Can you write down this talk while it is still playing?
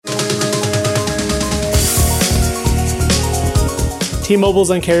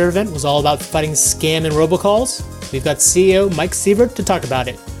T-Mobile's Un-carrier event was all about fighting scam and robocalls. We've got CEO Mike Sievert to talk about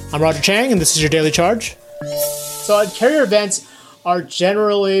it. I'm Roger Chang, and this is your Daily Charge. So Un-carrier events are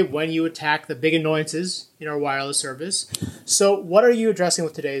generally when you attack the big annoyances in our wireless service. So what are you addressing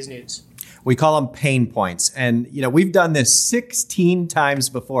with today's news? We call them pain points. And, we've done this 16 times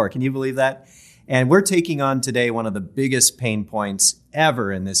before. Can you believe that? And we're taking on today one of the biggest pain points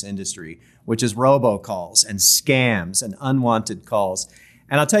ever in this industry, which is robocalls and scams and unwanted calls.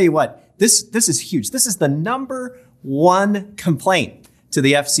 And I'll tell you what, this is huge. This is the number one complaint to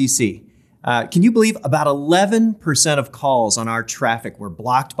the FCC. Can you believe about 11% of calls on our traffic were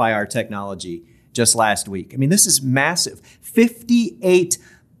blocked by our technology just last week? I mean, this is massive. 58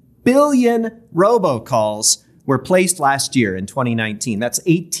 billion robocalls were placed last year in 2019. That's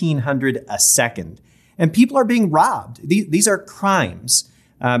 1,800 a second. And people are being robbed. These are crimes.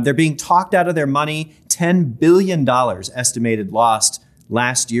 They're being talked out of their money. $10 billion estimated lost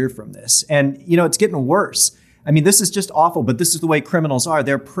last year from this. And, it's getting worse. I mean, this is just awful, but this is the way criminals are.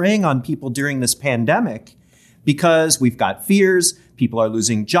 They're preying on people during this pandemic because we've got fears. People are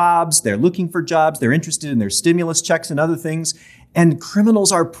losing jobs. They're looking for jobs. They're interested in their stimulus checks and other things. And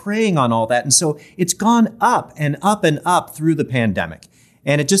criminals are preying on all that. And so it's gone up and up and up through the pandemic.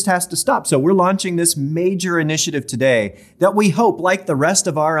 And it just has to stop. So we're launching this major initiative today that we hope, like the rest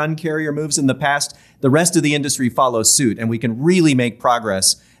of our Un-carrier moves in the past, the rest of the industry follows suit and we can really make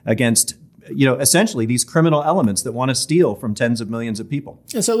progress against essentially these criminal elements that want to steal from tens of millions of people.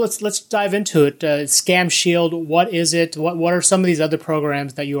 And so let's dive into it. Scam Shield, what is it? What are some of these other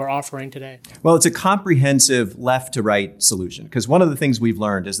programs that you are offering today? Well, it's a comprehensive left to right solution because one of the things we've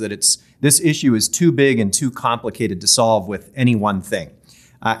learned is that this issue is too big and too complicated to solve with any one thing.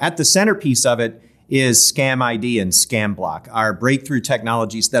 At the centerpiece of it is Scam ID and Scam Block, our breakthrough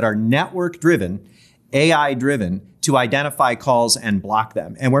technologies that are network driven, AI driven to identify calls and block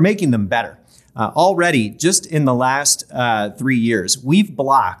them. And we're making them better. Already, just in the last 3 years, we've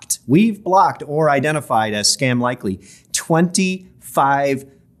blocked or identified as scam likely 25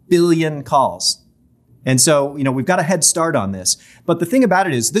 billion calls. And so, we've got a head start on this. But the thing about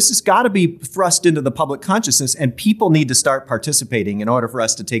it is this has got to be thrust into the public consciousness and people need to start participating in order for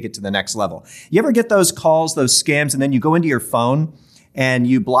us to take it to the next level. You ever get those calls, those scams, and then you go into your phone and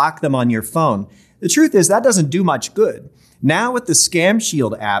you block them on your phone? The truth is that doesn't do much good. Now with the Scam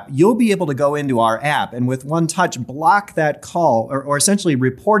Shield app, you'll be able to go into our app and with one touch block that call or essentially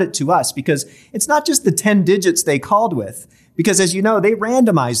report it to us because it's not just the 10 digits they called with. Because as you know, they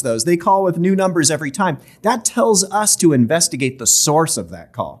randomize those. They call with new numbers every time. That tells us to investigate the source of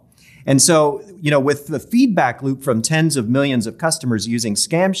that call. And so, with the feedback loop from tens of millions of customers using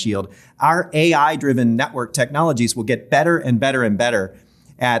Scam Shield, our AI-driven network technologies will get better and better and better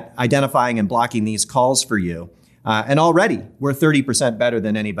at identifying and blocking these calls for you. And already, we're 30% better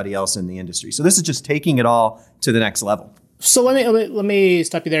than anybody else in the industry. So this is just taking it all to the next level. So let me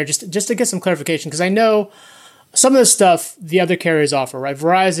stop you there just to get some clarification, because I know some of the stuff the other carriers offer, right?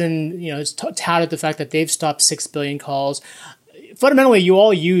 Verizon, has touted the fact that they've stopped 6 billion calls. Fundamentally, you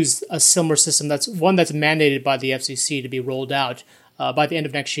all use a similar system that's mandated by the FCC to be rolled out by the end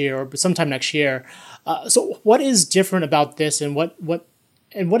of next year or sometime next year. So what is different about this, and what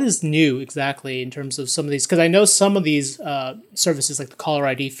is new exactly in terms of some of these? Because I know some of these services, like the caller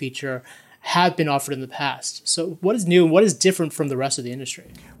ID feature, have been offered in the past. So what is new and what is different from the rest of the industry?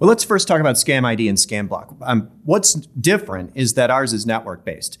 Well, let's first talk about Scam ID and Scam Block. What's different is that ours is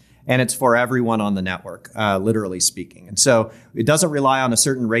network-based, and it's for everyone on the network, literally speaking. And so it doesn't rely on a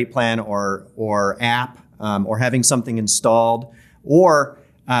certain rate plan or app or having something installed or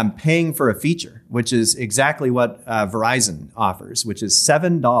paying for a feature, which is exactly what Verizon offers, which is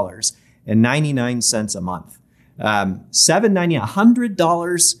 $7.99 a month.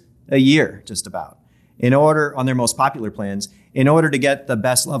 $100 a year, just about, in order, on their most popular plans, in order to get the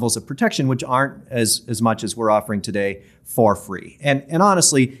best levels of protection, which aren't as much as we're offering today for free. And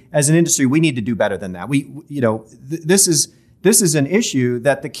honestly, as an industry, we need to do better than that. This is an issue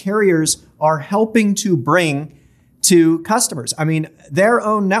that the carriers are helping to bring to customers. I mean, their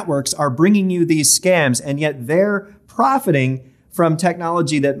own networks are bringing you these scams, and yet they're profiting from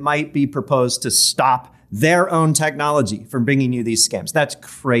technology that might be proposed to stop their own technology from bringing you these scams. That's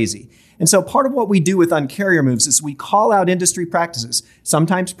crazy. And so part of what we do with Un-carrier moves is we call out industry practices,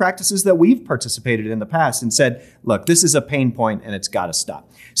 sometimes practices that we've participated in the past, and said, look, this is a pain point and it's got to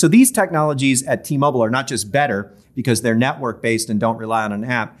stop. So these technologies at T-Mobile are not just better because they're network-based and don't rely on an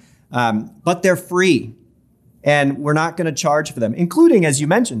app, but they're free. And we're not going to charge for them, including, as you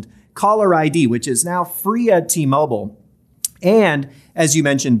mentioned, caller ID, which is now free at T-Mobile. And as you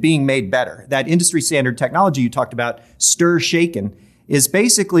mentioned, being made better. That industry standard technology you talked about, stir shaken, is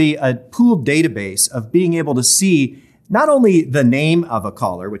basically a pooled database of being able to see not only the name of a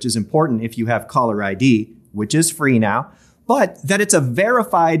caller, which is important if you have caller ID, which is free now, but that it's a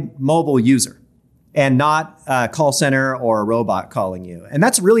verified mobile user and not a call center or a robot calling you. And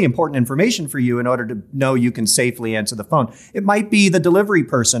that's really important information for you in order to know you can safely answer the phone. It might be the delivery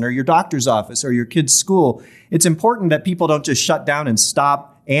person or your doctor's office or your kid's school. It's important that people don't just shut down and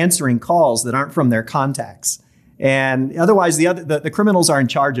stop answering calls that aren't from their contacts. And otherwise, the criminals are in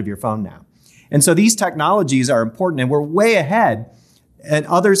charge of your phone now. And so these technologies are important, and we're way ahead, and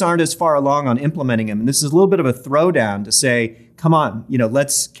others aren't as far along on implementing them. And this is a little bit of a throwdown to say, come on,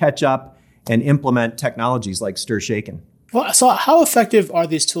 let's catch up and implement technologies like Stir Shaken. Well, so how effective are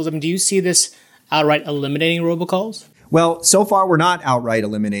these tools? I mean, do you see this outright eliminating robocalls? Well, so far we're not outright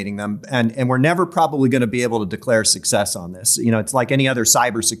eliminating them, and we're never probably going to be able to declare success on this. It's like any other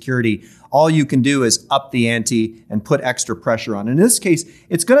cybersecurity. All you can do is up the ante and put extra pressure on. In this case,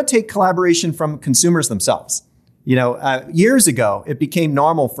 it's going to take collaboration from consumers themselves. Years ago, it became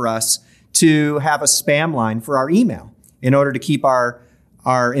normal for us to have a spam line for our email in order to keep our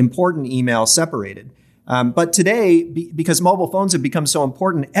important email separated. But today, because mobile phones have become so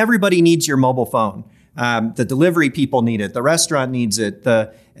important, everybody needs your mobile phone. The delivery people need it. The restaurant needs it.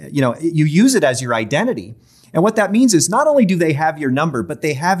 You use it as your identity. And what that means is not only do they have your number, but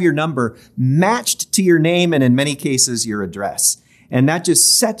they have your number matched to your name and in many cases your address. And that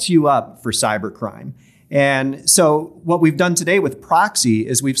just sets you up for cybercrime. And so what we've done today with Proxy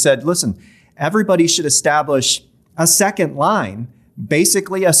is we've said, listen, everybody should establish a second line,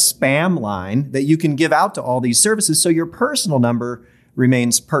 basically a spam line that you can give out to all these services so your personal number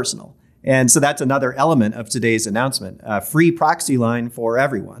remains personal. And so that's another element of today's announcement, a free proxy line for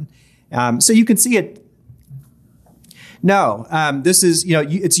everyone. So you can see it. No, this is,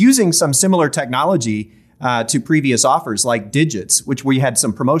 it's using some similar technology to previous offers like Digits, which we had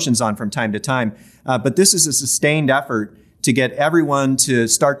some promotions on from time to time. But this is a sustained effort to get everyone to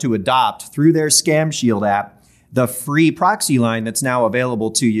start to adopt through their Scam Shield app, the free proxy line that's now available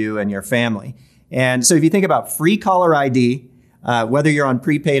to you and your family. And so if you think about free caller ID, whether you're on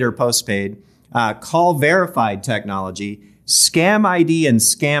prepaid or postpaid, call verified technology, Scam ID and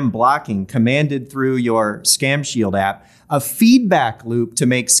scam blocking commanded through your Scam Shield app, a feedback loop to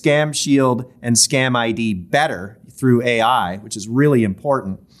make Scam Shield and Scam ID better through AI, which is really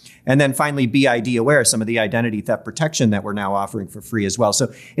important. And then finally, BID Aware, some of the identity theft protection that we're now offering for free as well.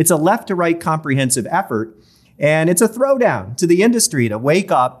 So it's a left to right comprehensive effort, and it's a throwdown to the industry to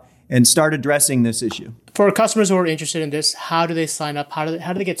wake up and start addressing this issue. For customers who are interested in this, how do they sign up? How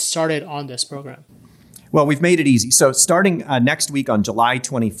do they get started on this program? Well, we've made it easy. So starting next week on July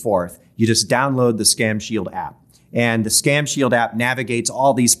 24th, you just download the Scam Shield app. And the Scam Shield app navigates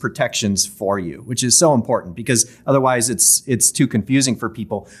all these protections for you, which is so important because otherwise it's too confusing for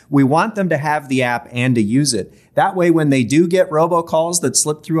people. We want them to have the app and to use it. That way, when they do get robocalls that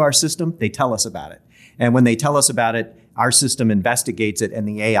slip through our system, they tell us about it. And when they tell us about it, our system investigates it and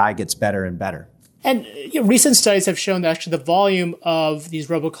the AI gets better and better. And recent studies have shown that actually the volume of these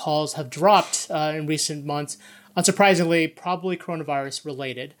robocalls have dropped in recent months. Unsurprisingly, probably coronavirus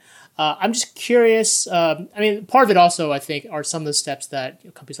related. I'm just curious. Part of it also, I think, are some of the steps that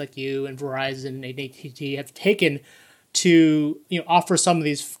companies like you and Verizon and AT&T have taken to offer some of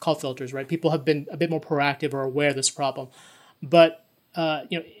these call filters. Right, people have been a bit more proactive or aware of this problem. But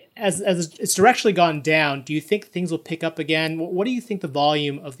as it's directionally gone down, do you think things will pick up again? What do you think the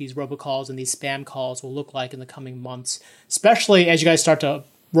volume of these robocalls and these spam calls will look like in the coming months, especially as you guys start to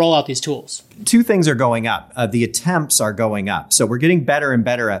roll out these tools? Two things are going up. The attempts are going up. So we're getting better and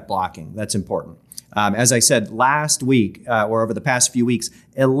better at blocking. That's important. As I said last week, or over the past few weeks,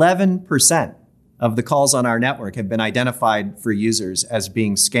 11% of the calls on our network have been identified for users as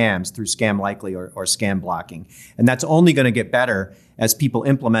being scams through Scam Likely or scam blocking. And that's only going to get better as people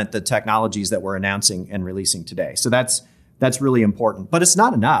implement the technologies that we're announcing and releasing today. So that's really important. But it's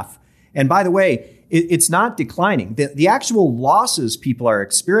not enough. And by the way, it's not declining. The actual losses people are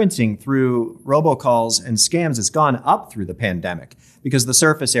experiencing through robocalls and scams has gone up through the pandemic because the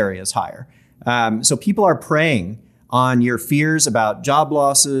surface area is higher. So people are preying on your fears about job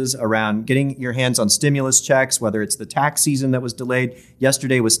losses, around getting your hands on stimulus checks, whether it's the tax season that was delayed.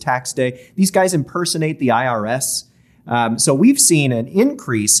 Yesterday was tax day. These guys impersonate the IRS. So we've seen an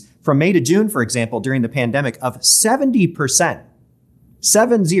increase from May to June, for example, during the pandemic of 70%.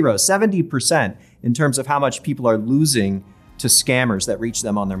 70% in terms of how much people are losing to scammers that reach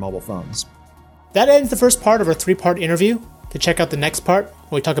them on their mobile phones. That ends the first part of our 3-part interview. To check out the next part,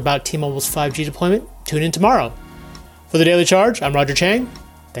 when we talk about T-Mobile's 5G deployment, tune in tomorrow. For the Daily Charge, I'm Roger Chang.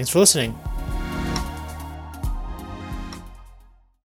 Thanks for listening.